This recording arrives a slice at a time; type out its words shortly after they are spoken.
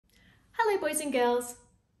boys and girls.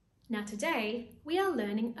 Now today we are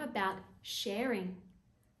learning about sharing.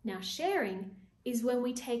 Now sharing is when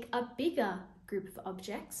we take a bigger group of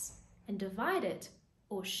objects and divide it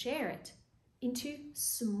or share it into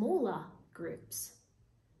smaller groups.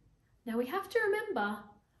 Now we have to remember,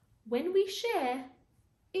 when we share,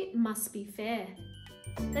 it must be fair.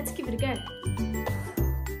 Let's give it a go.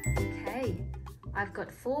 Okay, I've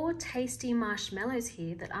got 4 tasty marshmallows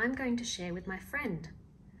here that I'm going to share with my friend.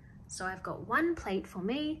 So I've got 1 plate for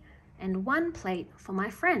me and 1 plate for my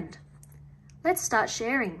friend. Let's start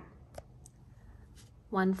sharing.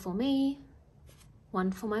 1 for me,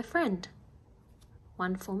 1 for my friend,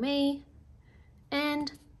 1 for me,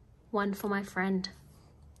 and 1 for my friend.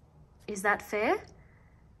 Is that fair?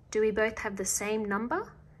 Do we both have the same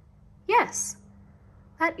number? Yes,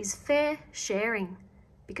 that is fair sharing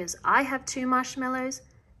because I have 2 marshmallows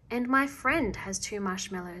and my friend has 2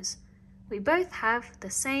 marshmallows. We both have the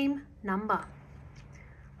same number.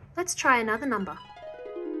 Let's try another number.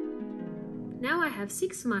 Now I have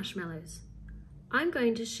 6 marshmallows. I'm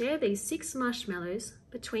going to share these 6 marshmallows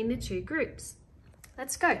between the 2 groups.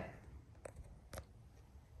 Let's go.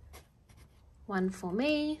 1 for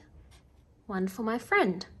me, 1 for my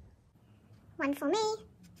friend. 1 for me,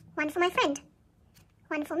 1 for my friend.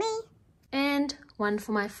 1 for me. And 1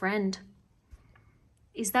 for my friend.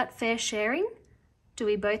 Is that fair sharing? Do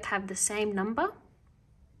we both have the same number?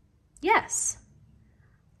 Yes.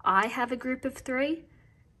 I have a group of 3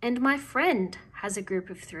 and my friend has a group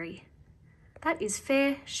of 3. That is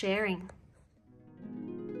fair sharing.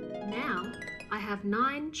 Now I have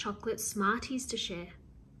 9 chocolate Smarties to share.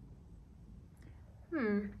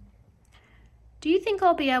 Do you think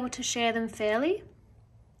I'll be able to share them fairly?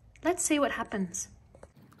 Let's see what happens.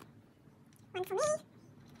 1 for me,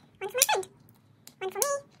 1 for my friend. 1 for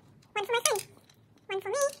me, 1 for my friend. 1 for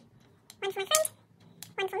me, 1 for my friend.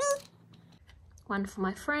 1 for me. 1 for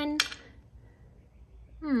my friend.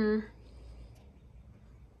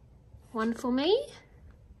 1 for me?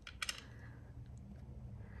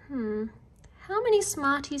 How many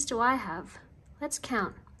Smarties do I have? Let's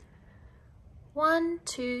count. 1,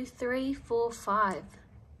 2, 3, 4, 5.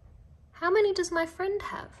 How many does my friend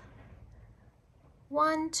have?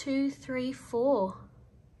 1, 2, 3, 4.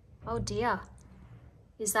 Oh dear.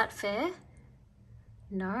 Is that fair?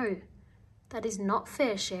 No, that is not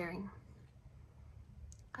fair sharing.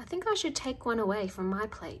 I think I should take 1 away from my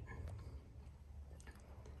plate.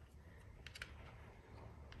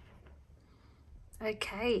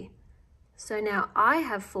 Okay, so now I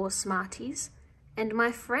have 4 Smarties and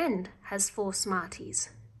my friend has 4 Smarties.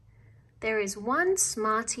 There is 1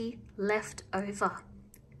 Smartie left over.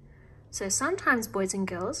 So sometimes, boys and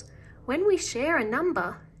girls, when we share a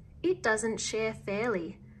number, it doesn't share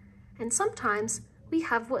fairly. And sometimes we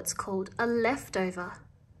have what's called a leftover.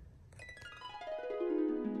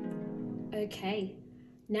 Okay,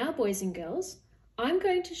 now boys and girls, I'm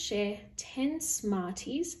going to share 10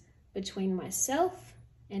 Smarties between myself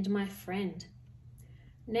and my friend.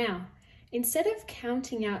 Now, instead of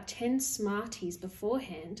counting out 10 Smarties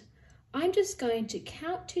beforehand, I'm just going to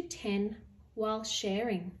count to 10 while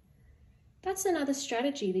sharing. That's another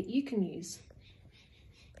strategy that you can use.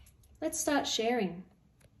 Let's start sharing.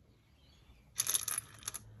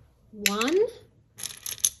 1,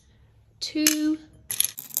 2,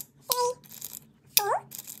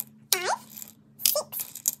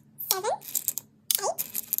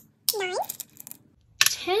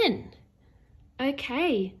 10.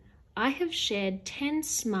 Okay, I have shared 10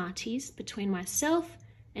 Smarties between myself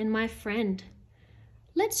and my friend.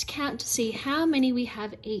 Let's count to see how many we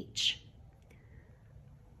have each.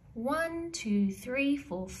 1, 2, 3,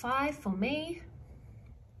 4, 5 for me.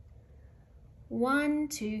 1,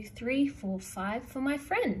 2, 3, 4, 5 for my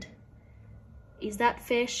friend. Is that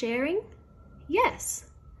fair sharing? Yes.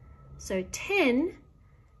 So 10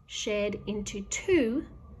 shared into 2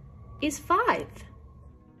 is 5.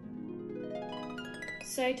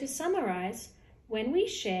 So to summarize, when we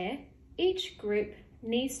share, each group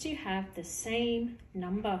needs to have the same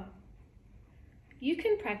number. You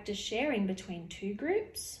can practice sharing between 2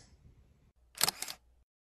 groups,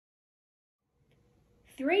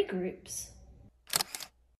 3 groups,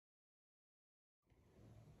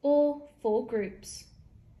 or 4 groups.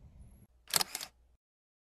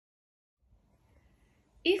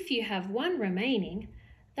 If you have 1 remaining,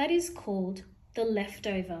 that is called the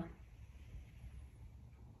leftover.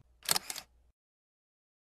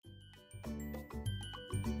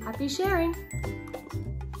 Happy sharing!